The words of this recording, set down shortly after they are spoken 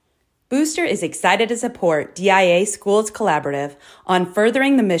Booster is excited to support DIA Schools Collaborative on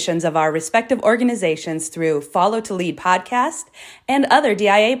furthering the missions of our respective organizations through Follow to Lead podcast and other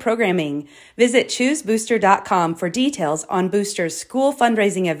DIA programming. Visit choosebooster.com for details on Booster's school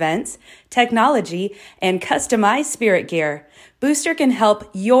fundraising events, technology, and customized spirit gear. Booster can help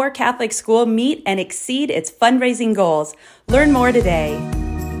your Catholic school meet and exceed its fundraising goals. Learn more today.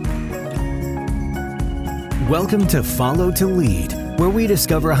 Welcome to Follow to Lead, where we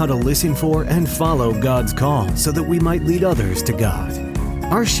discover how to listen for and follow God's call so that we might lead others to God.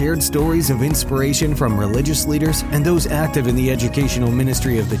 Our shared stories of inspiration from religious leaders and those active in the educational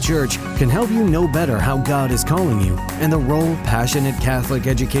ministry of the Church can help you know better how God is calling you and the role passionate Catholic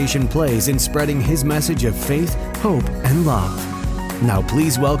education plays in spreading His message of faith, hope, and love. Now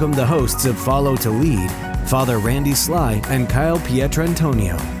please welcome the hosts of Follow to Lead, Father Randy Sly and Kyle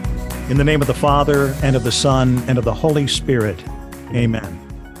Pietrantonio. In the name of the Father, and of the Son, and of the Holy Spirit. Amen.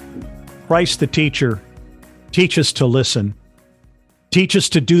 Christ the teacher, teach us to listen. Teach us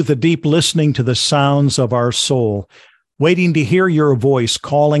to do the deep listening to the sounds of our soul, waiting to hear your voice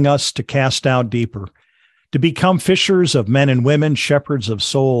calling us to cast out deeper, to become fishers of men and women, shepherds of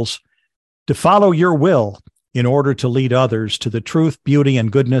souls, to follow your will in order to lead others to the truth, beauty,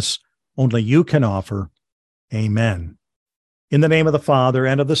 and goodness only you can offer. Amen. In the name of the Father,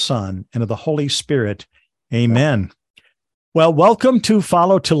 and of the Son, and of the Holy Spirit. Amen. Well, welcome to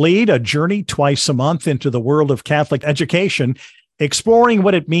Follow to Lead, a journey twice a month into the world of Catholic education, exploring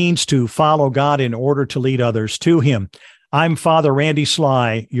what it means to follow God in order to lead others to Him. I'm Father Randy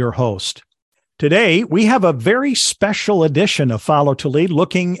Sly, your host. Today, we have a very special edition of Follow to Lead,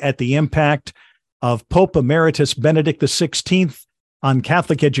 looking at the impact of Pope Emeritus Benedict XVI on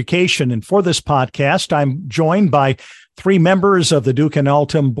Catholic education. And for this podcast, I'm joined by three members of the Duke and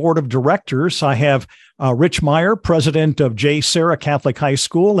Altum Board of Directors. I have Rich Meyer, president of JSerra Catholic High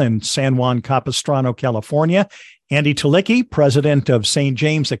School in San Juan Capistrano, California. Andy Tylicki, president of St.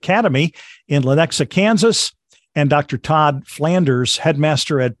 James Academy in Lenexa, Kansas. And Dr. Todd Flanders,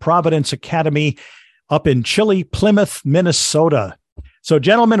 headmaster at Providence Academy up in chilly Plymouth, Minnesota. So,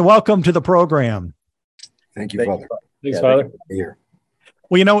 gentlemen, welcome to the program. Thank you, Father. Thanks, Father. Here.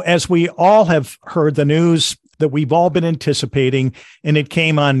 Well, you know, as we all have heard the news that we've all been anticipating, and it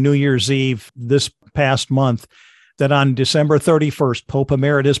came on New Year's Eve this past month, that on December 31st, Pope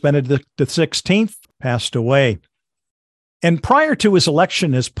Emeritus Benedict XVI passed away. And prior to his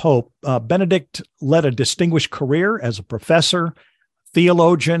election as Pope, Benedict led a distinguished career as a professor,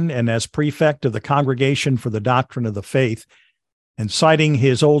 theologian, and as prefect of the Congregation for the Doctrine of the Faith. And citing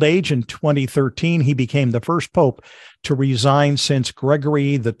his old age in 2013, he became the first pope to resign since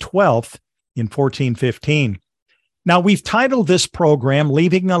Gregory XII in 1415. Now, we've titled this program,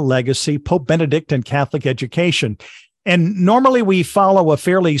 Leaving a Legacy, Pope Benedict and Catholic Education. And normally we follow a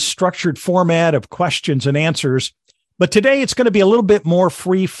fairly structured format of questions and answers, but today it's going to be a little bit more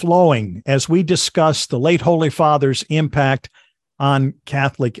free-flowing as we discuss the late Holy Father's impact on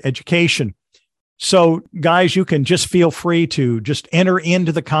Catholic education. So, guys, you can just feel free to just enter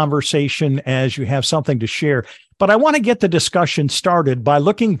into the conversation as you have something to share. But I want to get the discussion started by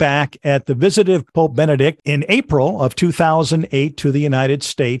looking back at the visit of Pope Benedict in April of 2008 to the United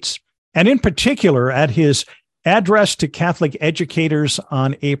States, and in particular at his address to Catholic educators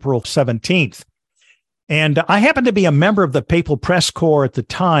on April 17th. And I happened to be a member of the Papal Press Corps at the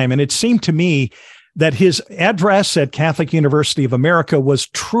time, and it seemed to me that his address at Catholic University of America was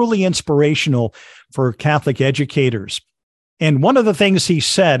truly inspirational for Catholic educators. And one of the things he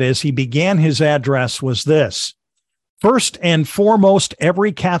said as he began his address was this: first and foremost,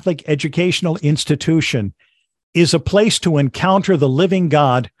 every Catholic educational institution is a place to encounter the living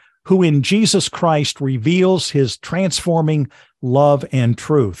God who in Jesus Christ reveals His transforming love and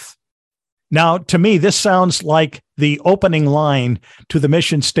truth. Now, to me, this sounds like the opening line to the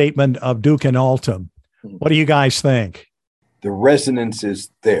mission statement of Duke and Altum. What do you guys think? The resonance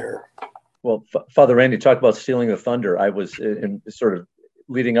is there. Well, Father Randy, talk about stealing the thunder. I was in sort of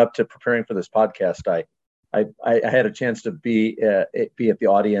leading up to preparing for this podcast. I had a chance to be at the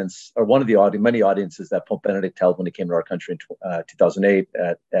audience, or one of the many audiences that Pope Benedict held when he came to our country in 2008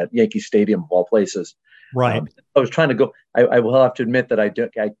 at Yankee Stadium, of all places. Right. I was trying to go. I will have to admit that I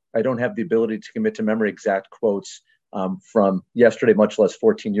don't have the ability to commit to memory exact quotes from yesterday, much less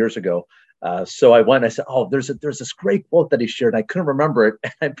 14 years ago. So I went and I said, "Oh, there's this great quote that he shared. I couldn't remember it."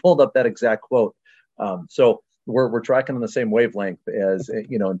 And I pulled up that exact quote. So we're tracking on the same wavelength as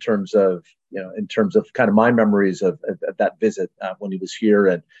in terms of kind of my memories of that visit when he was here,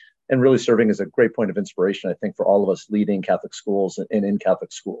 and really serving as a great point of inspiration, I think, for all of us leading Catholic schools and in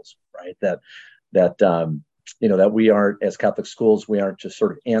Catholic schools, right? That that we aren't, as Catholic schools, we aren't just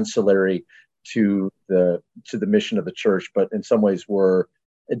sort of ancillary to the mission of the church, but in some ways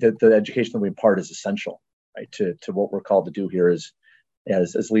the education that we impart is essential, right, to what we're called to do here as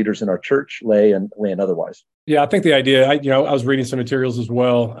leaders in our church, lay and otherwise. Yeah, I think the idea, I was reading some materials as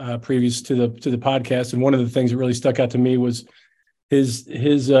well previous to the podcast, and one of the things that really stuck out to me was his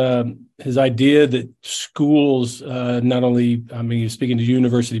idea that schools, not only, he's speaking to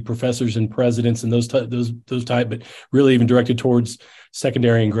university professors and presidents and those type, but really even directed towards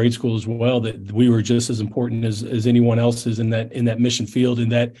secondary and grade school as well, that we were just as important as anyone else is in that mission field,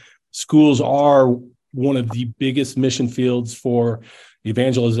 and that schools are one of the biggest mission fields for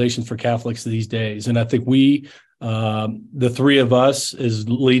evangelization for Catholics these days. And I think we, the three of us as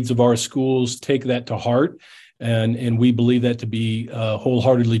leads of our schools, take that to heart. And we believe that to be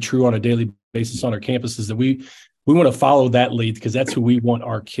wholeheartedly true on a daily basis on our campuses, that we want to follow that lead, because that's who we want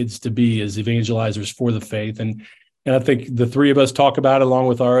our kids to be as evangelizers for the faith. And I think the three of us talk about it, along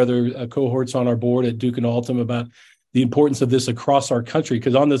with our other cohorts on our board at Duke and Altum, about the importance of this across our country.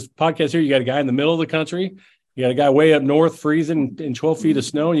 Because on this podcast here, you got a guy in the middle of the country, you got a guy way up north freezing in 12 feet of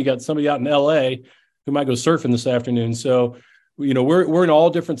snow, and you got somebody out in LA who might go surfing this afternoon. So we're in all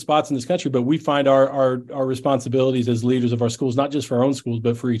different spots in this country, but we find our responsibilities as leaders of our schools, not just for our own schools,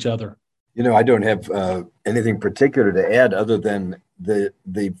 but for each other. I don't have anything particular to add other than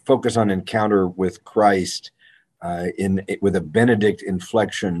the focus on encounter with Christ with a Benedict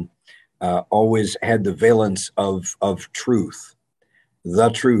inflection always had the valence of truth, the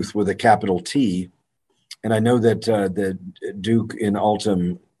truth with a capital T. And I know that the Duke in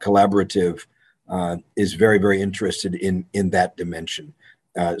Altum collaborative is very, very interested in that dimension,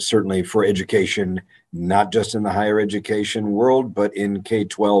 certainly for education, not just in the higher education world, but in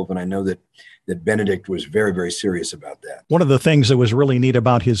K-12. And I know that Benedict was very, very serious about that. One of the things that was really neat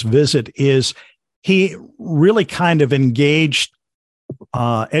about his visit is he really kind of engaged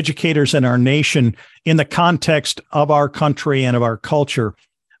educators in our nation in the context of our country and of our culture.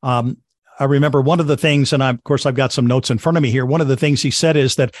 I remember one of the things, and of course I've got some notes in front of me here. One of the things he said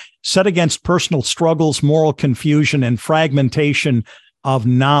is that set against personal struggles, moral confusion, and fragmentation of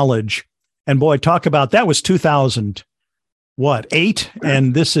knowledge. And boy, talk about that was 2008,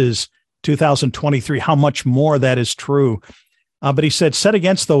 and this is 2023. How much more that is true. But he said, set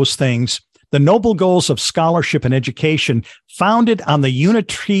against those things, the noble goals of scholarship and education, founded on the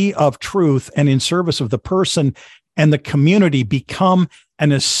unity of truth and in service of the person and the community, become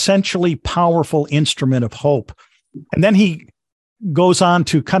an essentially powerful instrument of hope. And then he goes on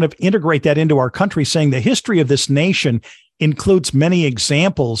to kind of integrate that into our country, saying the history of this nation includes many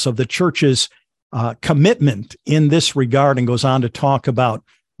examples of the church's commitment in this regard, and goes on to talk about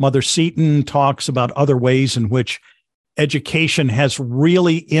Mother Seton, talks about other ways in which education has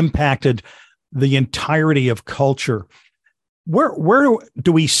really impacted the entirety of culture. Where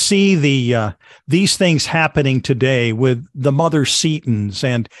do we see these things happening today with the Mother Setons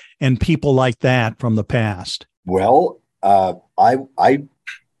and people like that from the past? Well, I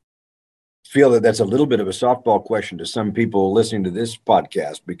feel that that's a little bit of a softball question to some people listening to this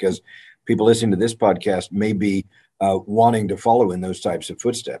podcast, because people listening to this podcast may be wanting to follow in those types of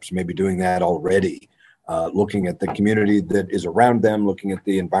footsteps, maybe doing that already, looking at the community that is around them, looking at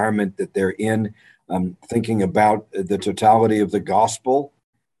the environment that they're in, thinking about the totality of the gospel,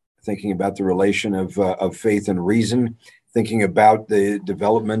 thinking about the relation of faith and reason, thinking about the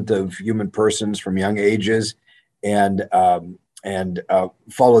development of human persons from young ages, and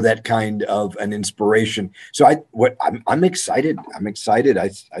follow that kind of an inspiration. So I'm excited.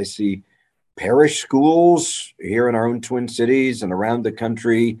 I see parish schools here in our own Twin Cities and around the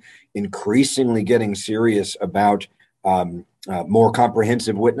country increasingly getting serious about more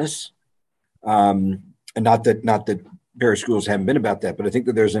comprehensive witness. And not that parish schools haven't been about that, but I think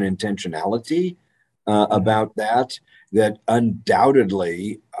that there's an intentionality about that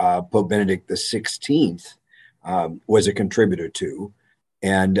undoubtedly Pope Benedict XVI was a contributor to.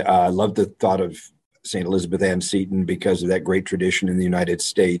 And I love the thought of St. Elizabeth Ann Seton because of that great tradition in the United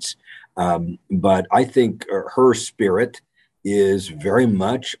States. But I think her spirit is very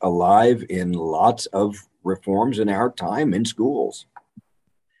much alive in lots of reforms in our time in schools.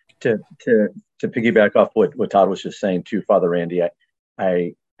 To piggyback off what Todd was just saying too, Father Randy,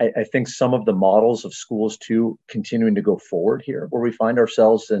 I think some of the models of schools too continuing to go forward here, where we find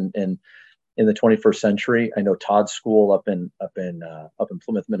ourselves in the 21st century. I know Todd's school up in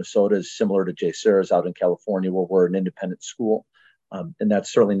Plymouth, Minnesota, is similar to JSerra's out in California, where we're an independent school, and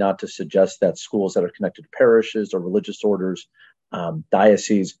that's certainly not to suggest that schools that are connected to parishes or religious orders,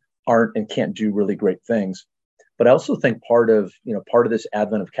 dioceses, aren't and can't do really great things. But I also think part of this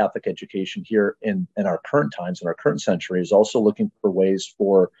advent of Catholic education here in our current times, in our current century, is also looking for ways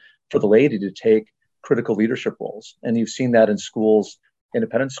for the laity to take critical leadership roles. And you've seen that in schools,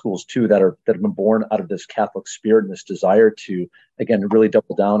 independent schools too, that have been born out of this Catholic spirit and this desire to, again, really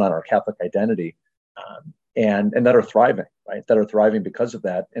double down on our Catholic identity, and that are thriving, right? That are thriving because of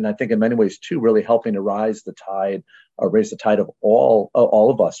that. And I think in many ways too, really helping to raise the tide of all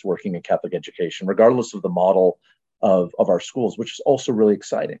of us working in Catholic education, regardless of the model of our schools, which is also really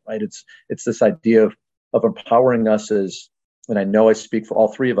exciting, right? It's this idea of empowering us as, and I know I speak for all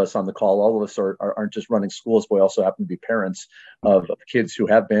three of us on the call. All of us aren't just running schools, but we also happen to be parents of kids who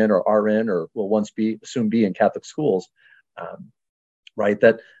have been or are in or will soon be in Catholic schools, right?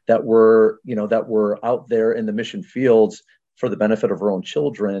 That we're out there in the mission fields for the benefit of our own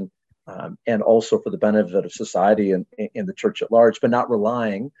children, and also for the benefit of society and the church at large, but not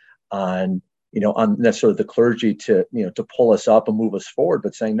relying on necessarily the clergy to pull us up and move us forward,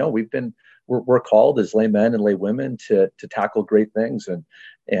 but saying, no, we're called as laymen and laywomen to tackle great things.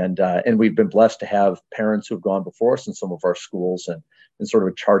 And we've been blessed to have parents who've gone before us in some of our schools and sort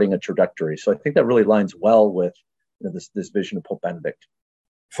of charting a trajectory. So I think that really lines well with this vision of Pope Benedict.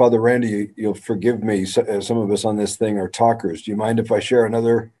 Father Randy, you'll forgive me. Some of us on this thing are talkers. Do you mind if I share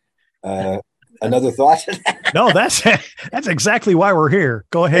another thought? No, that's exactly why we're here.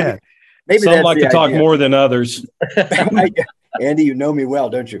 Go ahead. Maybe some like to talk more than others. Andy, you know me well,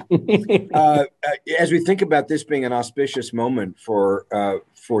 don't you? As we think about this being an auspicious moment for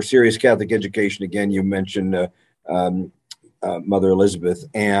serious Catholic education, again, you mentioned Mother Elizabeth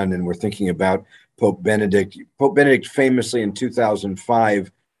Ann, and we're thinking about Pope Benedict. Pope Benedict famously in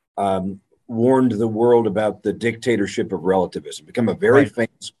 2005 warned the world about the dictatorship of relativism. Become a very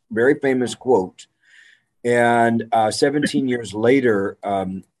famous quote. And 17 years later,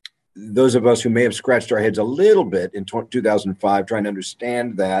 those of us who may have scratched our heads a little bit in 2005 trying to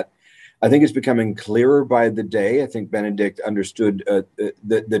understand that, I think it's becoming clearer by the day. I think Benedict understood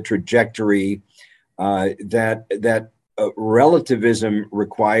the trajectory that relativism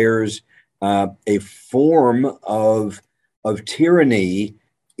requires a form of tyranny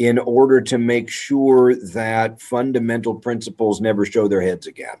in order to make sure that fundamental principles never show their heads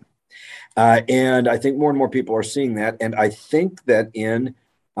again. And I think more and more people are seeing that. And I think that in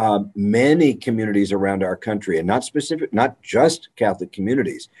many communities around our country, and not just Catholic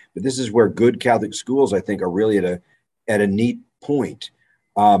communities, but this is where good Catholic schools, I think, are really at a neat point.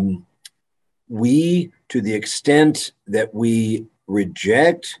 We, to the extent that we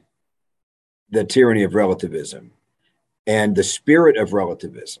reject the tyranny of relativism and the spirit of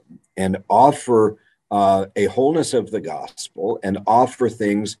relativism, and offer a wholeness of the gospel, and offer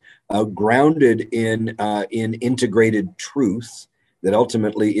things grounded in integrated truth that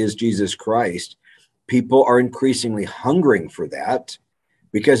ultimately is Jesus Christ, people are increasingly hungering for that,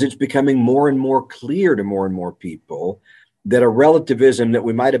 because it's becoming more and more clear to more and more people that a relativism that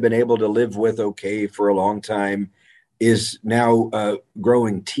we might have been able to live with okay for a long time is now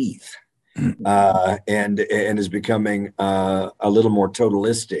growing teeth, and is becoming a little more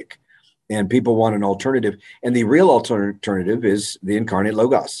totalistic. And people want an alternative. And the real alternative is the incarnate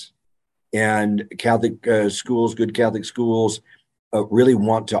Logos. And Catholic schools, good Catholic schools, really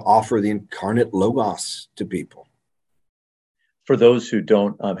want to offer the incarnate Logos to people. For those who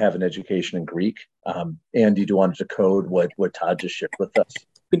don't have an education in Greek, Andy, do you want to decode what Todd just shared with us?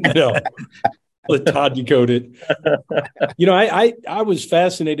 No, let Todd decode it. I was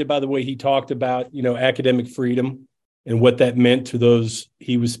fascinated by the way he talked about, academic freedom and what that meant to those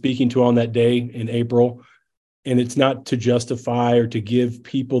he was speaking to on that day in April. And it's not to justify or to give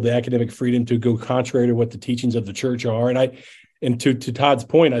people the academic freedom to go contrary to what the teachings of the church are. And to Todd's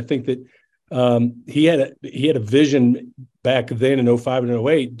point, I think that he had a vision back then in 2005 and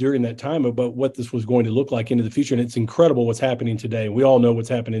 2008 during that time about what this was going to look like into the future. And it's incredible what's happening today. We all know what's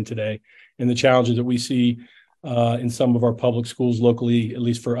happening today and the challenges that we see in some of our public schools locally, at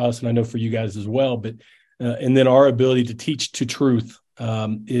least for us, and I know for you guys as well. But and then our ability to teach to truth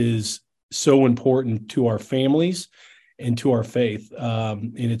is so important to our families and to our faith.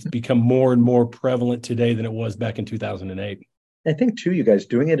 And it's become more and more prevalent today than it was back in 2008. I think too, you guys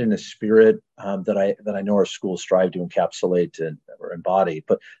doing it in a spirit that I know our schools strive to encapsulate or embody,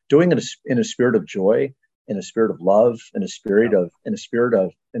 but doing it in a spirit of joy, in a spirit of love, in a spirit of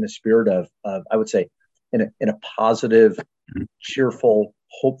I would say in a positive, cheerful,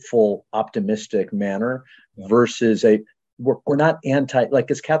 hopeful, optimistic manner, versus we're not anti, like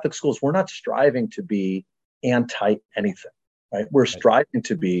as Catholic schools, we're not striving to be anti anything, right? We're striving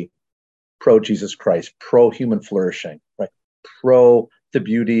to be pro Jesus Christ, pro human flourishing, right? Pro the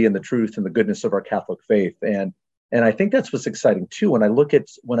beauty and the truth and the goodness of our Catholic faith. And And I think that's what's exciting too. When I look at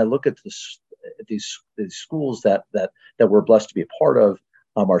these schools that we're blessed to be a part of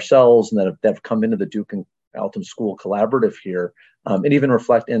ourselves, and that have come into the Duke and Altum School Collaborative here, and even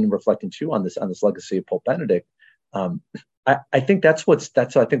reflecting too on this legacy of Pope Benedict. I think that's what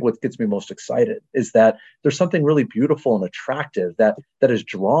gets me most excited, is that there's something really beautiful and attractive that is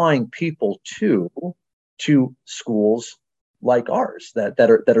drawing people to schools like ours that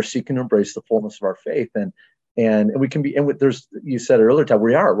are seeking to embrace the fullness of our faith, and we can be. And there's, you said it earlier, Todd,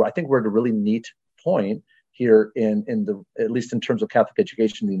 I think we're at a really neat point here in the, at least in terms of Catholic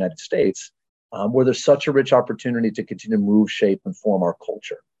education in the United States, where there's such a rich opportunity to continue to move, shape, and form our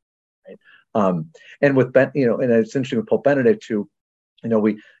culture. Right? And with and it's interesting with Pope Benedict too.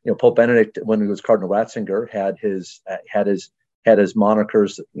 Pope Benedict, when he was Cardinal Ratzinger, had his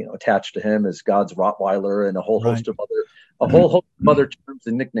monikers, attached to him as God's Rottweiler, and a whole host of other terms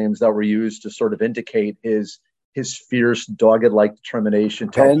and nicknames that were used to sort of indicate his fierce, dogged-like determination.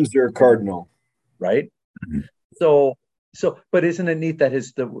 Panzer Cardinal, right? So, but isn't it neat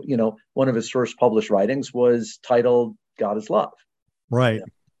that one of his first published writings was titled "God is Love"? Right.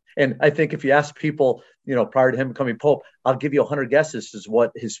 And I think if you ask people, prior to him becoming Pope, I'll give you 100 guesses as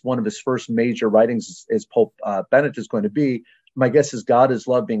what one of his first major writings as Pope Benedict is going to be. My guess is "God is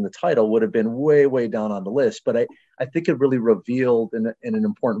Love" being the title would have been way, way down on the list. But I think it really revealed in an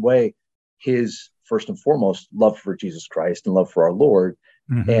important way his, first and foremost, love for Jesus Christ and love for our Lord.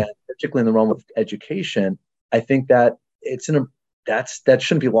 Mm-hmm. And particularly in the realm of education, I think that that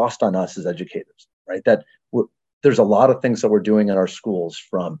shouldn't be lost on us as educators, right? That there's a lot of things that we're doing in our schools,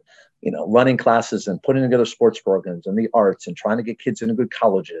 from running classes and putting together sports programs and the arts and trying to get kids into good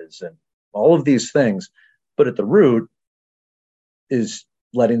colleges and all of these things. But at the root is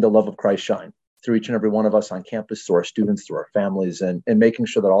letting the love of Christ shine through each and every one of us on campus, through our students, through our families, and making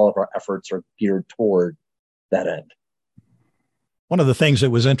sure that all of our efforts are geared toward that end. One of the things that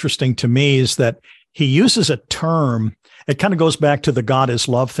was interesting to me is that he uses a term. It kind of goes back to the "God is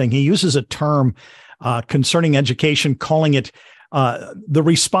Love" thing. He uses a term concerning education, calling it the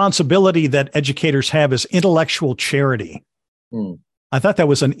responsibility that educators have is intellectual charity. I thought that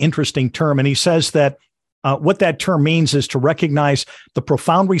was an interesting term. And he says that what that term means is to recognize the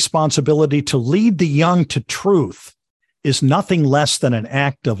profound responsibility to lead the young to truth is nothing less than an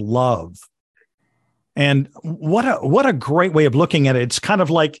act of love. And what a great way of looking at it. It's kind of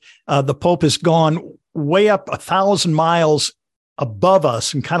like the Pope has gone way up 1,000 miles above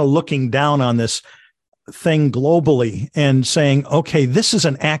us and kind of looking down on this thing globally and saying, okay, this is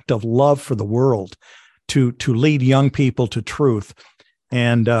an act of love for the world to lead young people to truth.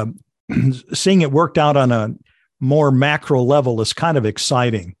 And seeing it worked out on a more macro level is kind of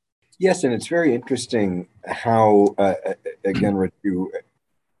exciting. Yes, and it's very interesting how, again, Rich, you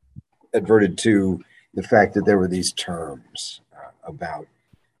adverted to the fact that there were these terms about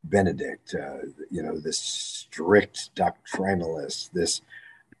Benedict, this strict doctrinalist, this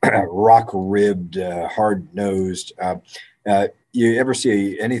rock-ribbed, hard-nosed. You ever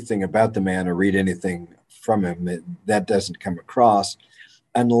see anything about the man or read anything from him, that doesn't come across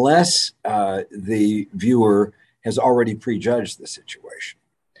unless the viewer has already prejudged the situation.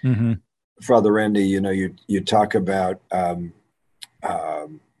 Mm-hmm. Father Randy, you talk about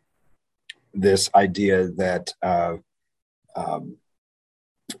this idea that,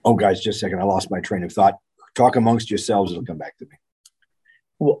 guys, just a second, I lost my train of thought. Talk amongst yourselves; it'll come back to me.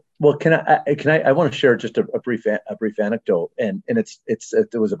 Well, can I want to share just a brief anecdote, and it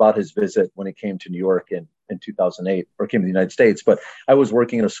was about his visit when he came to New York in 2008, or came to the United States. But I was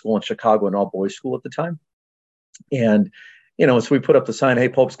working in a school in Chicago, an all-boys school at the time, and so we put up the sign, "Hey,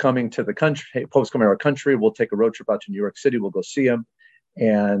 Pope's coming to the country. Hey, Pope's coming to our country. We'll take a road trip out to New York City. We'll go see him."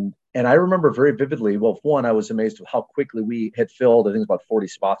 And I remember very vividly. Well, one, I was amazed at how quickly we had filled. I think about 40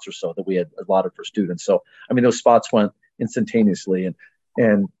 spots or so that we had allotted for students. So I mean, those spots went instantaneously,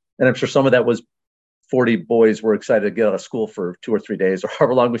 and I'm sure some of that was 40 boys were excited to get out of school for 2 or 3 days, or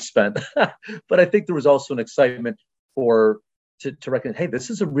however long we spent. But I think there was also an excitement to recognize, hey, this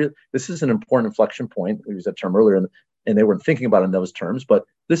is an important inflection point. We used that term earlier, and they weren't thinking about it in those terms. But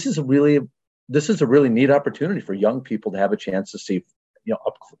this is a really neat opportunity for young people to have a chance to see,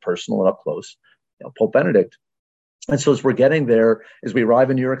 up personal and up close, Pope Benedict. And so as we're getting there, as we arrive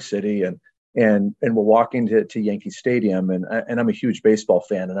in New York City, and we're walking to Yankee Stadium, and I'm a huge baseball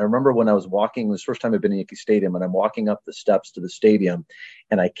fan. And I remember when I was walking, it was the first time I'd been in Yankee Stadium, and I'm walking up the steps to the stadium,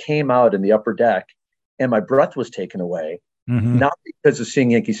 and I came out in the upper deck, and my breath was taken away, mm-hmm. not because of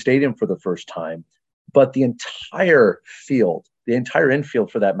seeing Yankee Stadium for the first time, but the entire field, the entire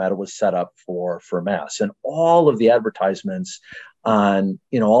infield for that matter, was set up for Mass, and all of the advertisements on,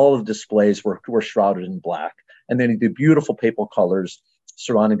 all of the displays were shrouded in black. And then the beautiful papal colors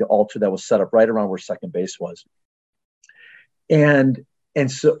surrounding the altar that was set up right around where second base was. And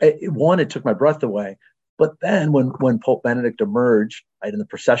so it took my breath away. But then when Pope Benedict emerged, right, in the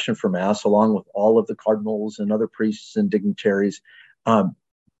procession for Mass, along with all of the cardinals and other priests and dignitaries,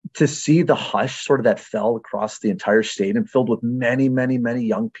 to see the hush sort of that fell across the entire state and filled with many, many, many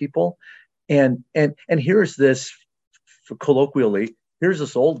young people. And here's this, colloquially, here's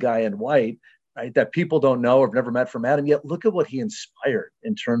this old guy in white, right, that people don't know or have never met from Adam. Yet look at what he inspired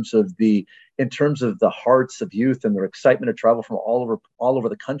in terms of the hearts of youth and their excitement to travel from all over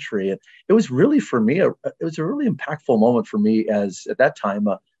the country. And it was really, for me, it was a really impactful moment for me as, at that time,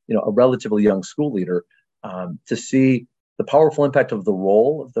 a relatively young school leader, to see the powerful impact of the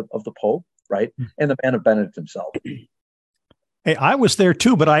role of the Pope, right, and the man of Benedict himself. Hey, I was there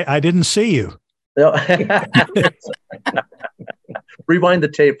too, but I didn't see you. Rewind the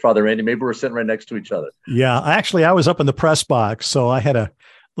tape, Father Randy. Maybe we're sitting right next to each other. Yeah, actually, I was up in the press box, so I had a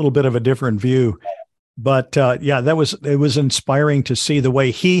little bit of a different view. But it was inspiring to see the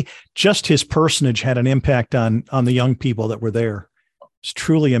way his personage had an impact on the young people that were there. It's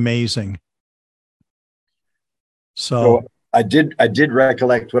truly amazing. So I did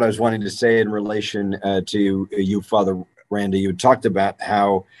recollect what I was wanting to say in relation to you, Father Randy. You talked about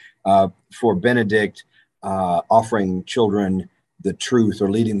how for Benedict, offering children the truth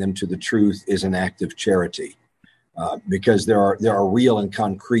or leading them to the truth is an act of charity, because there are real and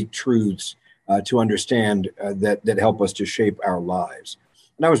concrete truths to understand that help us to shape our lives.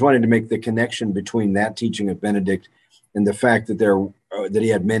 And I was wanting to make the connection between that teaching of Benedict and the fact that that he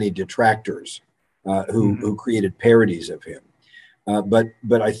had many detractors who created parodies of him.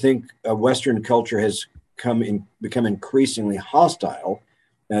 But I think Western culture has become increasingly hostile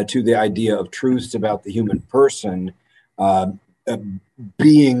to the idea of truths about the human person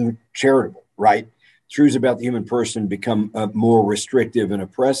being charitable, right? Truths about the human person become more restrictive and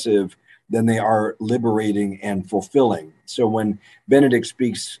oppressive than they are liberating and fulfilling. So when Benedict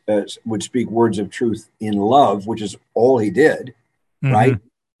would speak words of truth in love, which is all he did, right?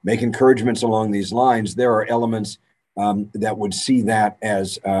 Make encouragements along these lines, there are elements that would see that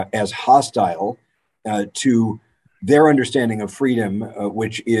as hostile to their understanding of freedom,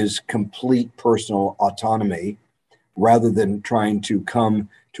 which is complete personal autonomy, rather than trying to come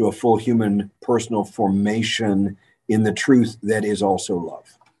to a full human personal formation in the truth that is also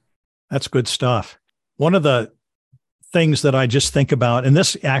love. That's good stuff. One of the things that I just think about, and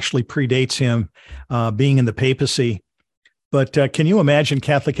this actually predates him being in the papacy, but can you imagine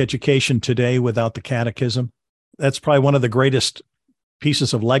Catholic education today without the catechism? That's probably one of the greatest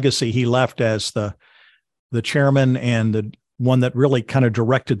pieces of legacy he left as the chairman and the one that really kind of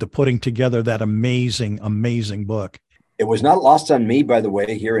directed the putting together that amazing, amazing book. It was not lost on me, by the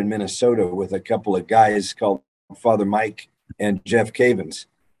way, here in Minnesota with a couple of guys called Father Mike and Jeff Cavins,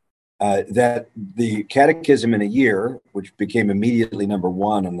 that the Catechism in a Year, which became immediately number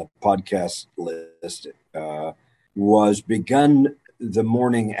one on the podcast list, was begun the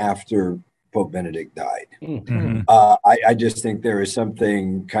morning after Pope Benedict died. Mm-hmm. I just think there is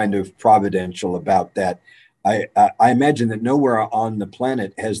something kind of providential about that. I imagine that nowhere on the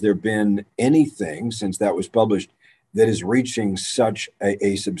planet has there been anything since that was published that is reaching such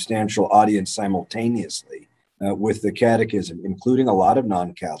a substantial audience simultaneously with the Catechism, including a lot of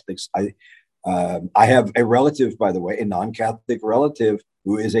non-Catholics. I have a relative, by the way, a non-Catholic relative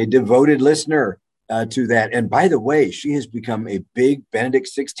who is a devoted listener to that. And by the way, she has become a big Benedict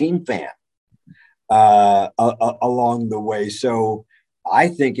XVI fan along the way. So I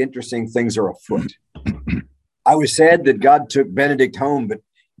think interesting things are afoot. I was sad that God took Benedict home, but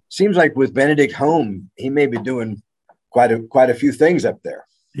seems like with Benedict home, he may be doing quite a few things up there.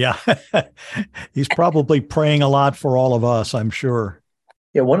 Yeah, he's probably praying a lot for all of us, I'm sure.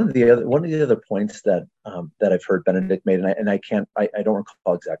 Yeah, one of the other points that I've heard Benedict made, and I don't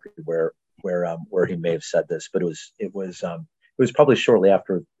recall exactly where he may have said this, but it was probably shortly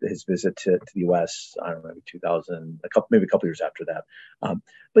after his visit to the U.S. I don't know, maybe 2000, maybe a couple years after that.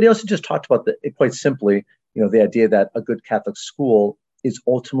 But he also just talked about quite simply, the idea that a good Catholic school is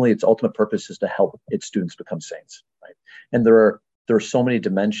its ultimate purpose is to help its students become saints, right? And there are so many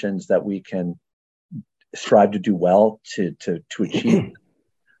dimensions that we can strive to do well to achieve.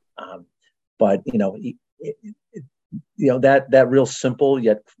 But that real simple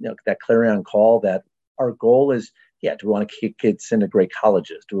yet that clarion call that our goal is, do we want to keep kids into great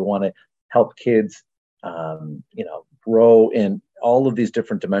colleges? Do we want to help kids grow in all of these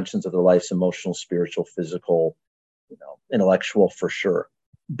different dimensions of their lives, emotional, spiritual, physical, intellectual, for sure.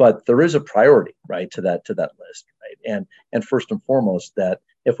 But there is a priority, right, to that list, right? And first and foremost, that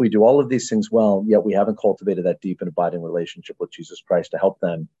if we do all of these things well, yet we haven't cultivated that deep and abiding relationship with Jesus Christ to help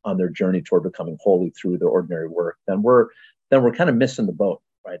them on their journey toward becoming holy through their ordinary work, then we're kind of missing the boat,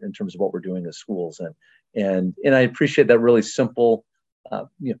 right, in terms of what we're doing as schools. And I appreciate that really simple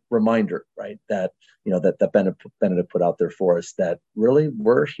reminder, right, that that Benedict put out there for us, that really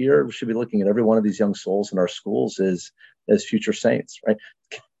we should be looking at every one of these young souls in our schools as future saints, right?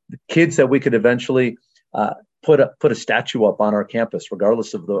 The kids that we could eventually put a statue up on our campus,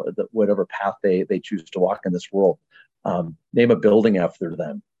 regardless of the whatever path they choose to walk in this world. Name a building after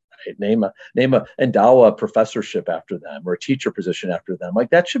them, right? Endow a professorship after them, or a teacher position after them.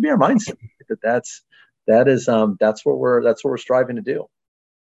 Like, that should be our mindset. That's what we're striving to do.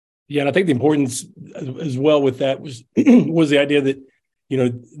 Yeah, and I think the importance as well with that was the idea that,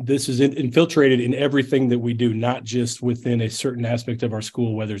 this is infiltrated in everything that we do, not just within a certain aspect of our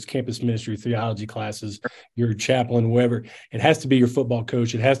school, whether it's campus ministry, theology classes, your chaplain, whoever. It has to be your football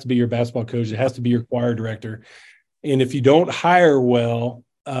coach. It has to be your basketball coach. It has to be your choir director. And if you don't hire well,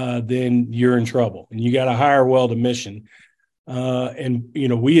 then you're in trouble. And you got to hire well to mission.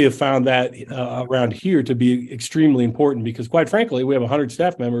 We have found that around here to be extremely important, because, quite frankly, we have 100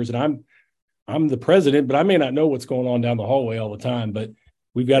 staff members, and I'm the president, but I may not know what's going on down the hallway all the time. But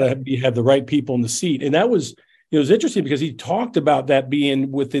we've got to have the right people in the seat. And that was, it was interesting because he talked about that being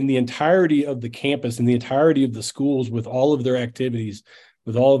within the entirety of the campus and the entirety of the schools, with all of their activities,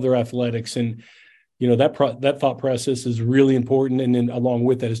 with all of their athletics. And, that thought process is really important. And then along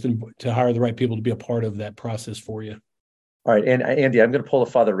with that is to hire the right people to be a part of that process for you. All right. And Andy, I'm going to pull a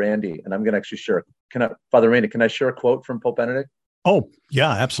Father Randy, and I'm going to actually share. Father Randy, can I share a quote from Pope Benedict? Oh,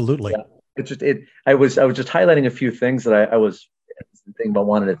 yeah, absolutely. Yeah. I was just highlighting a few things that I was thinking about,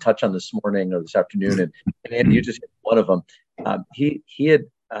 wanted to touch on this morning or this afternoon, and Andy, you just hit one of them. He had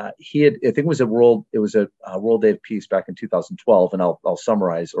I think it was a World Day of Peace back in 2012, and I'll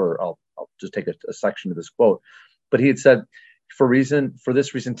summarize, or I'll just take a section of this quote. But he had said, for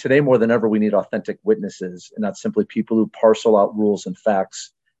this reason, today more than ever, we need authentic witnesses, and not simply people who parcel out rules and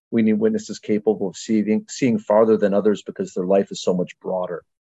facts. We need witnesses capable of seeing farther than others, because their life is so much broader.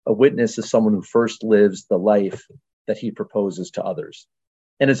 A witness is someone who first lives the life that he proposes to others.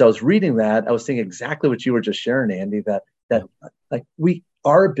 And as I was reading that, I was thinking exactly what you were just sharing, Andy, that like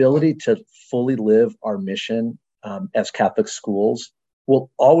our ability to fully live our mission as Catholic schools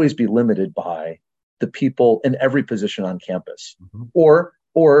will always be limited by the people in every position on campus, or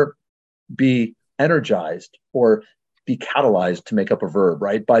be energized or be catalyzed, to make up a verb,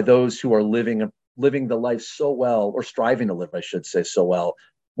 right, by those who are living the life so well, or striving to live, I should say, so well,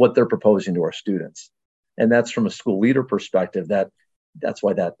 what they're proposing to our students. And that's, from a school leader perspective, that's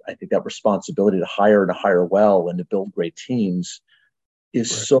why I think that responsibility to hire well and to build great teams is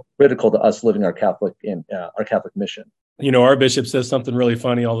so critical to us living our Catholic mission. Our bishop says something really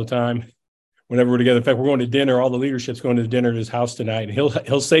funny all the time whenever we're together. In fact, we're going to dinner. All the leadership's going to dinner at his house tonight, and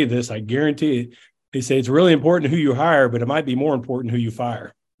he'll say this, I guarantee it. He say, it's really important who you hire, but it might be more important who you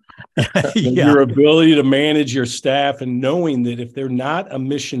fire. Your ability to manage your staff, and knowing that if they're not a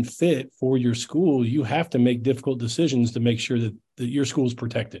mission fit for your school, you have to make difficult decisions to make sure that your school is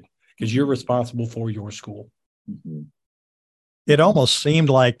protected, because you're responsible for your school. Mm-hmm. It almost seemed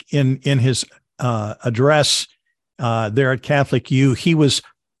like in his address there at Catholic U, he was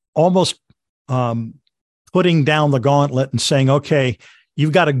almost putting down the gauntlet and saying, okay,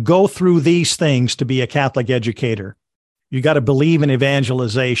 you've got to go through these things to be a Catholic educator. You got to believe in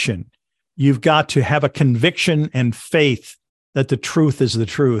evangelization. You've got to have a conviction and faith that the truth is the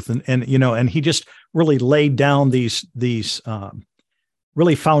truth. And he just really laid down these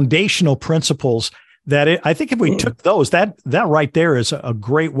really foundational principles that I think if we took those, that right there is a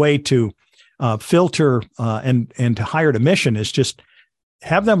great way to filter and to hire to mission, is just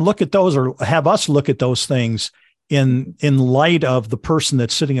have them look at those, or have us look at those things in light of the person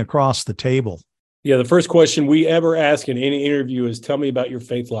that's sitting across the table. Yeah, the first question we ever ask in any interview is, tell me about your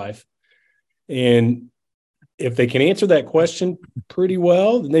faith life. And if they can answer that question pretty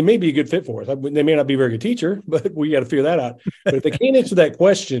well, then they may be a good fit for us. They may not be a very good teacher, but we got to figure that out. But if they can't answer that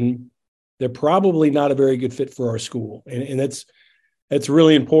question, they're probably not a very good fit for our school. And that's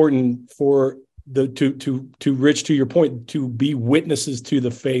really important for to Rich, to your point, to be witnesses to the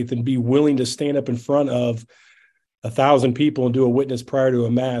faith and be willing to stand up in front of 1,000 people and do a witness prior to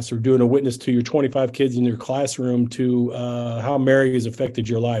a mass, or doing a witness to your 25 kids in your classroom to how Mary has affected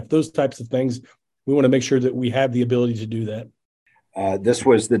your life. Those types of things, we want to make sure that we have the ability to do that. This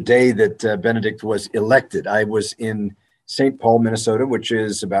was the day that Benedict was elected. I was in St. Paul, Minnesota, which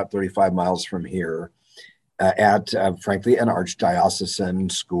is about 35 miles from here, at, frankly, an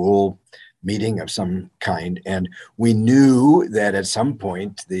archdiocesan school meeting of some kind. And we knew that at some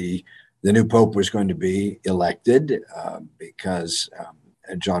point the new Pope was going to be elected because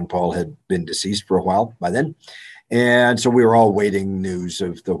John Paul had been deceased for a while by then. And so we were all waiting news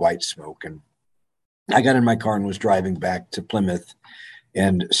of the white smoke. And I got in my car and was driving back to Plymouth,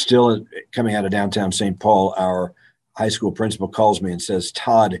 and still coming out of downtown St. Paul, our high school principal calls me and says,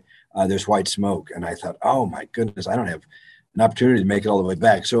 Todd, there's white smoke. And I thought, oh my goodness, I don't have an opportunity to make it all the way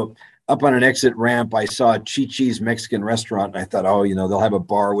back. So up on an exit ramp, I saw Chi-Chi's Mexican restaurant. And I thought, oh, they'll have a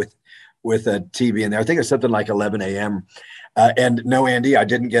bar with a TV in there. I think it's something like 11 a.m. And no, Andy, I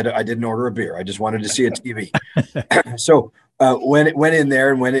didn't order a beer. I just wanted to see a TV. So went in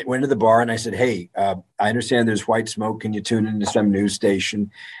there and went to the bar, and I said, hey, I understand there's white smoke. Can you tune into some news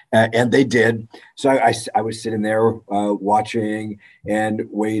station? And they did. So I was sitting there watching and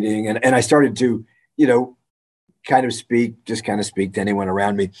waiting, and I started to, kind of speak to anyone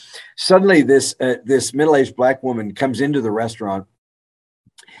around me. Suddenly this middle-aged Black woman comes into the restaurant,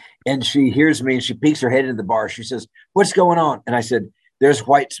 and she hears me and she peeks her head into the bar. She says, what's going on? And I said, there's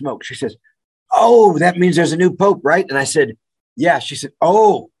white smoke. She says, oh, that means there's a new Pope, right? And I said, yeah. She said,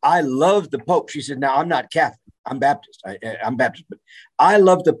 oh, I love the Pope. She said, now I'm not Catholic. I'm Baptist. I'm Baptist, but I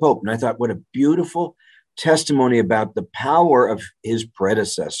love the Pope. And I thought, what a beautiful testimony about the power of his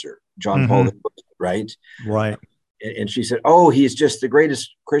predecessor, John Paul, right? Right. And she said, oh, he's just the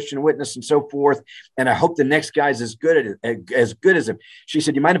greatest Christian witness and so forth. And I hope the next guy's as good as him. She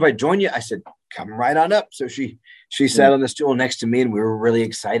said, you mind if I join you? I said, come right on up. So she sat on the stool next to me, and we were really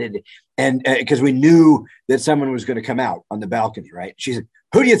excited. And because we knew that someone was going to come out on the balcony, right? She said,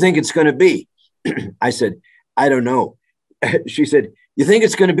 who do you think it's going to be? I said, I don't know. She said, you think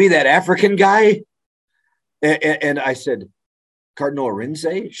it's going to be that African guy? And I said, Cardinal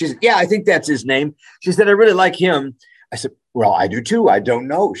Arinze? She said, yeah, I think that's his name. She said, I really like him. I said, well, I do too. I don't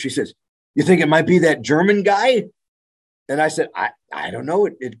know. She says, you think it might be that German guy? And I said, I don't know.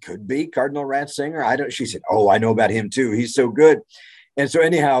 It could be Cardinal Ratzinger. She said, oh, I know about him too. He's so good. And so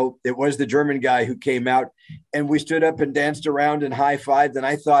anyhow, it was the German guy who came out, and we stood up and danced around and high-fived. And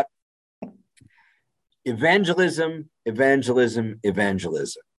I thought, evangelism.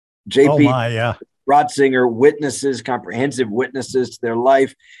 JP. Oh my, yeah. Ratzinger witnesses, comprehensive witnesses to their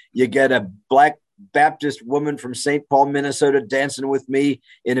life. You get a Black Baptist woman from St. Paul, Minnesota, dancing with me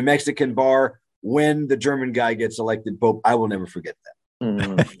in a Mexican bar when the German guy gets elected Pope. I will never forget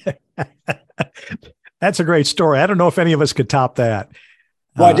that. That's a great story. I don't know if any of us could top that.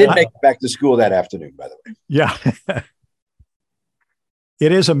 Well, I did make it back to school that afternoon, by the way. Yeah.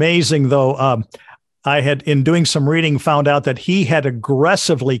 It is amazing, though. I had, in doing some reading, found out that he had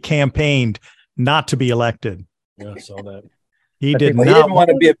aggressively campaigned not to be elected. Yeah, I saw that. He didn't want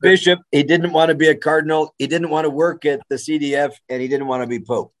to be a bishop. He didn't want to be a cardinal. He didn't want to work at the CDF, and he didn't want to be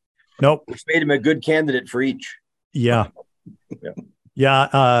Pope. Nope. Which made him a good candidate for each. Yeah.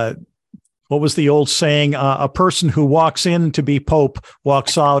 Yeah. What was the old saying? A person who walks in to be Pope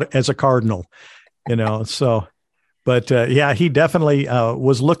walks out as a cardinal, so, but he definitely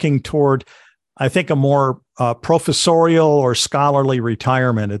was looking toward, I think, a more professorial or scholarly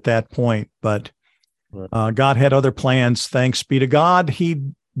retirement at that point, but God had other plans. Thanks be to God, he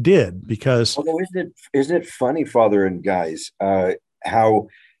did, because. Although isn't it funny, Father and guys, how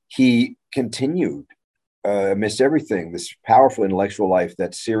he continued amidst everything, this powerful intellectual life,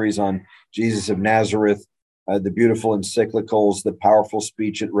 that series on Jesus of Nazareth, the beautiful encyclicals, the powerful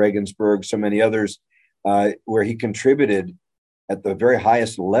speech at Regensburg, so many others, where he contributed at the very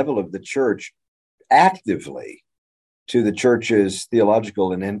highest level of the church actively to the church's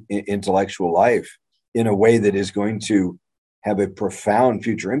theological and intellectual life in a way that is going to have a profound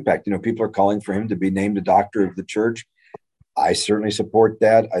future impact. People are calling for him to be named a doctor of the church. I certainly support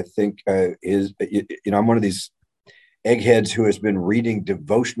that. I think I'm one of these eggheads who has been reading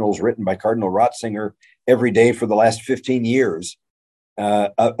devotionals written by Cardinal Ratzinger every day for the last 15 years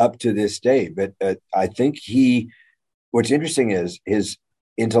up to this day. But I think what's interesting is his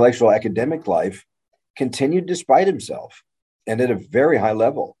intellectual academic life continued despite himself, and at a very high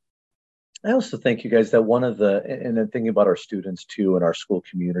level. I also think, you guys, that one of and then thinking about our students too and our school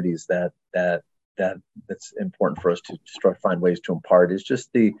communities, that's important for us to try to find ways to impart is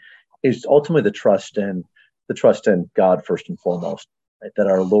ultimately the trust in God first and foremost, right? That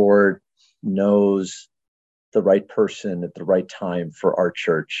our Lord knows the right person at the right time for our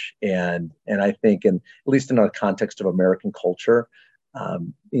church, and I think, at least in our context of American culture,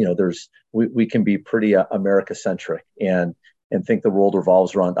 we can be pretty America-centric and think the world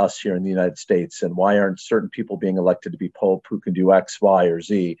revolves around us here in the United States, and why aren't certain people being elected to be Pope who can do X, Y, or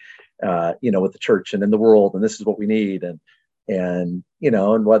Z, with the church and in the world, and this is what we need. and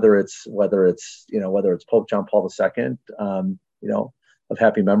whether it's Pope John Paul II, of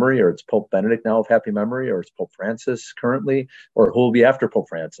happy memory, or it's Pope Benedict now of happy memory, or it's Pope Francis currently, or who will be after Pope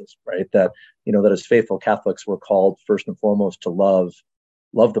Francis, right? That as faithful Catholics, we're called first and foremost to love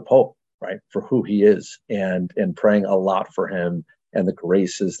the Pope, right, for who he is, and praying a lot for him and the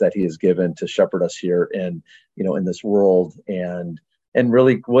graces that he has given to shepherd us here in this world, and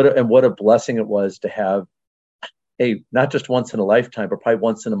really what a blessing it was to have a not just once in a lifetime, but probably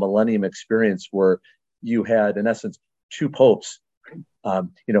once in a millennium experience where you had, in essence, two popes,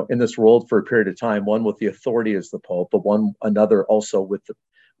 in this world for a period of time, one with the authority as the Pope, but another also with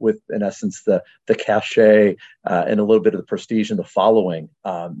in essence the cachet and a little bit of the prestige and the following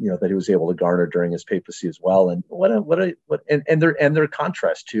that he was able to garner during his papacy as well. And and their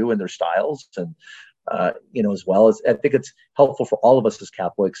contrast too, and their styles, and as well as, I think it's helpful for all of us as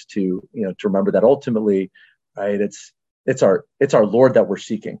Catholics to remember that ultimately, right, it's our Lord that we're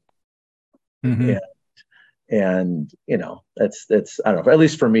seeking. Mm-hmm. And that's I don't know, at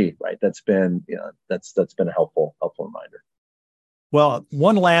least for me, right, that's been a helpful reminder. Well,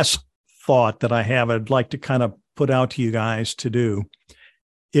 one last thought that I have, I'd like to kind of put out to you guys to do.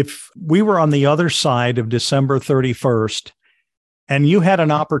 If we were on the other side of December 31st and you had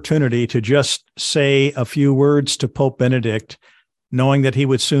an opportunity to just say a few words to Pope Benedict, knowing that he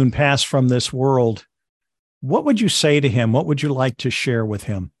would soon pass from this world, what would you say to him? What would you like to share with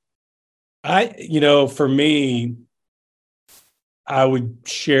him? For me, I would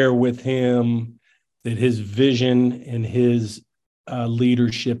share with him that his vision and his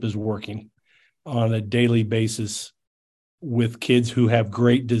leadership is working on a daily basis with kids who have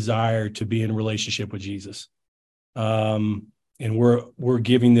great desire to be in relationship with Jesus. And we're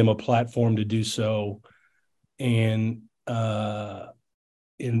giving them a platform to do so. And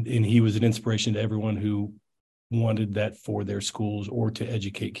he was an inspiration to everyone who wanted that for their schools or to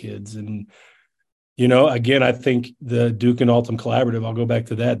educate kids. And, again, I think the Duke and Altum Collaborative, I'll go back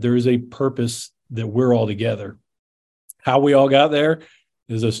to that. There is a purpose that we're all together. How we all got there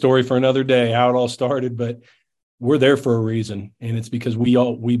is a story for another day, how it all started, but we're there for a reason. And it's because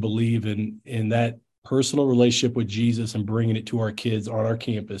we believe in that personal relationship with Jesus and bringing it to our kids on our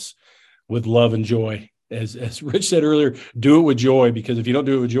campus with love and joy. As Rich said earlier, do it with joy, because if you don't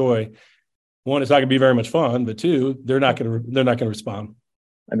do it with joy, one, it's not going to be very much fun, but two, they're not going to respond.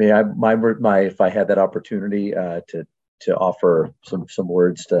 I mean, if I had that opportunity to offer some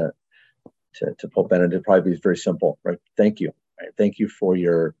words to Pope Benedict, it'd probably be very simple, right? Thank you. Right? Thank you for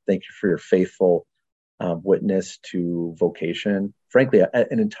your faithful witness to vocation. Frankly,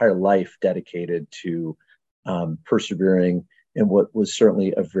 an entire life dedicated to persevering in what was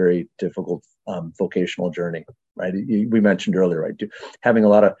certainly a very difficult vocational journey. Right? We mentioned earlier, right? Having a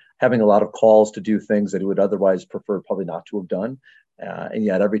lot of calls to do things that he would otherwise prefer probably not to have done. And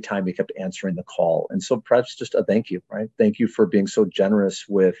yet every time he kept answering the call. And so perhaps just a thank you, right? Thank you for being so generous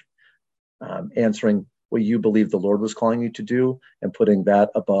with answering what you believe the Lord was calling you to do and putting that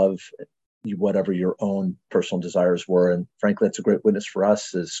above whatever your own personal desires were. And frankly, it's a great witness for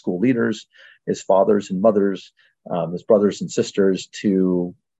us as school leaders, as fathers and mothers, as brothers and sisters,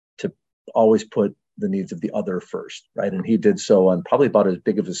 to always put the needs of the other first, right? And he did so on probably about as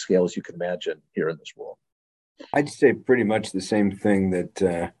big of a scale as you can imagine here in this world. I'd say pretty much the same thing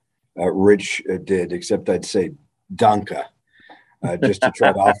that Rich did, except I'd say Danke, just to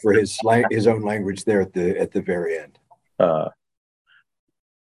try to offer his own language there at the very end.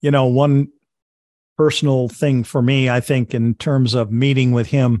 One personal thing for me, I think, in terms of meeting with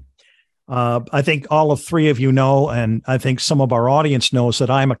him, I think all of three of you know, and I think some of our audience knows, that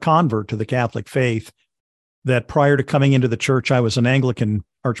I'm a convert to the Catholic faith, that prior to coming into the church, I was an Anglican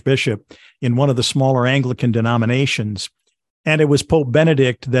archbishop in one of the smaller Anglican denominations. And it was Pope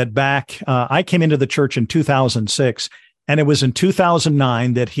Benedict that I came into the church in 2006, and it was in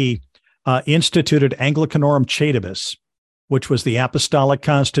 2009 that he instituted Anglicanorum Caedibus, which was the apostolic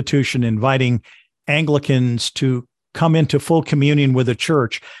constitution inviting Anglicans to come into full communion with the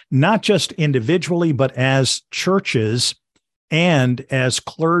church, not just individually, but as churches and as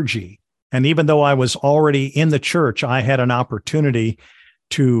clergy. And even though I was already in the church, I had an opportunity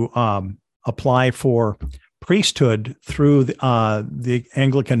to apply for priesthood through the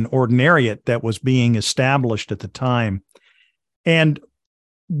Anglican ordinariate that was being established at the time. And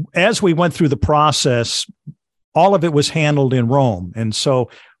as we went through the process, all of it was handled in Rome. And so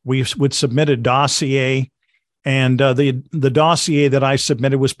we would submit a dossier, and the dossier that I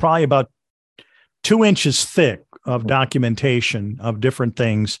submitted was probably about 2 inches thick of documentation of different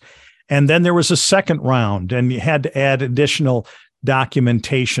things. And then there was a second round, and you had to add additional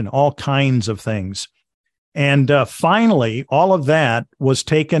documentation, all kinds of things. And finally, all of that was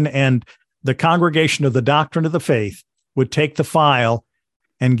taken, and the Congregation of the Doctrine of the Faith would take the file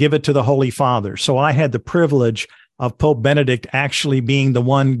and give it to the Holy Father. So I had the privilege of Pope Benedict actually being the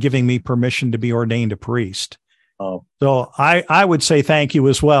one giving me permission to be ordained a priest. Oh. So I would say thank you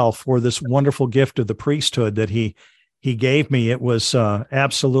as well for this wonderful gift of the priesthood that he gave me. It was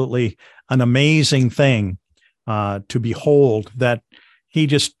absolutely an amazing thing to behold, that he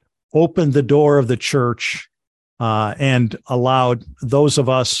just opened the door of the church and allowed those of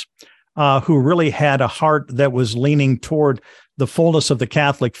us who really had a heart that was leaning toward the fullness of the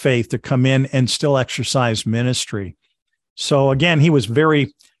Catholic faith to come in and still exercise ministry. So again, he was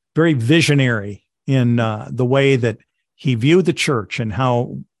very, very visionary in the way that he viewed the church and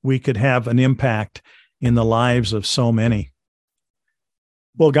how we could have an impact in the lives of so many.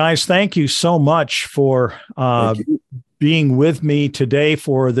 Well, guys, thank you so much for being with me today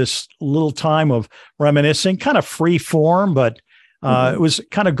for this little time of reminiscing, kind of free form, but it was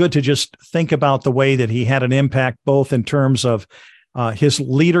kind of good to just think about the way that he had an impact, both in terms of his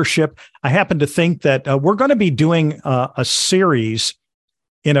leadership. I happen to think that we're going to be doing a series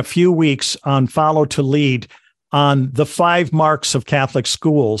in a few weeks on Follow to Lead on the 5 marks of Catholic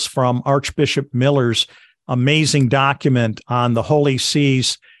schools from Archbishop Miller's amazing document on the Holy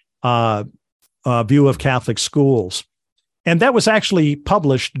See's view of Catholic schools. And that was actually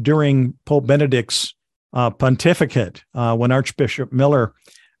published during Pope Benedict's pontificate when Archbishop Miller,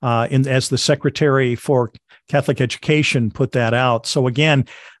 as the Secretary for Catholic Education, put that out. So again,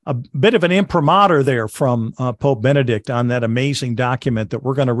 a bit of an imprimatur there from Pope Benedict on that amazing document that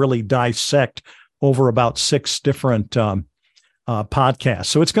we're going to really dissect over about 6 different podcasts.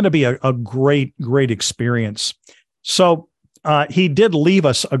 So it's going to be a great, great experience. So he did leave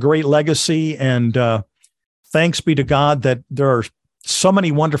us a great legacy, and thanks be to God that there are so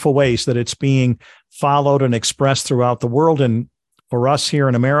many wonderful ways that it's being followed and expressed throughout the world. And for us here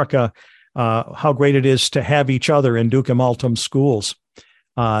in America, how great it is to have each other in Duke and Altum schools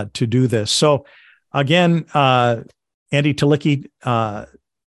to do this. So again, Andy Tylicki,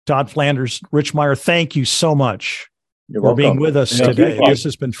 Todd Flanders, Rich Meyer, thank you so much for being with us today. This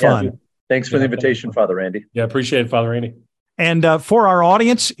has been fun. Yeah. Thanks for the invitation, Father Randy. Yeah, appreciate it, Father Randy. And for our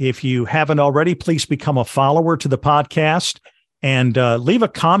audience, if you haven't already, please become a follower to the podcast and leave a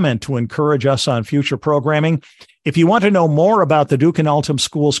comment to encourage us on future programming. If you want to know more about the Duke and Altum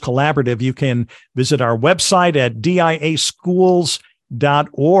Schools Collaborative, you can visit our website at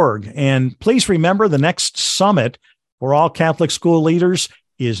diaschools.org. And please remember, the next summit for all Catholic school leaders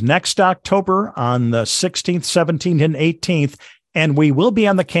is next October on the 16th, 17th, and 18th. And we will be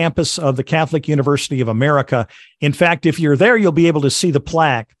on the campus of the Catholic University of America. In fact, if you're there, you'll be able to see the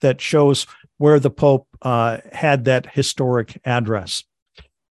plaque that shows where the Pope had that historic address.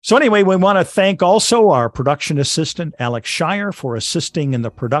 So anyway, we want to thank also our production assistant, Alex Shire, for assisting in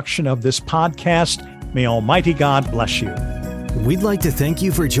the production of this podcast. May Almighty God bless you. We'd like to thank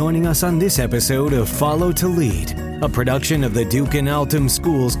you for joining us on this episode of Follow to Lead, a production of the Duke and Altum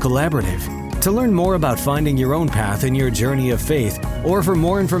Schools Collaborative. To learn more about finding your own path in your journey of faith, or for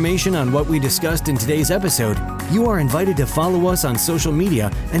more information on what we discussed in today's episode, you are invited to follow us on social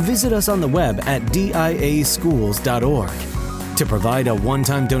media and visit us on the web at diaschools.org. To provide a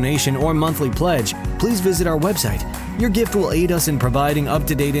one-time donation or monthly pledge, please visit our website. Your gift will aid us in providing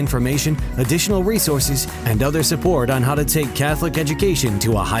up-to-date information, additional resources, and other support on how to take Catholic education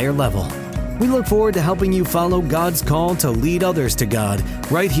to a higher level. We look forward to helping you follow God's call to lead others to God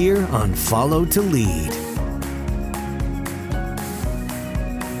right here on Follow to Lead.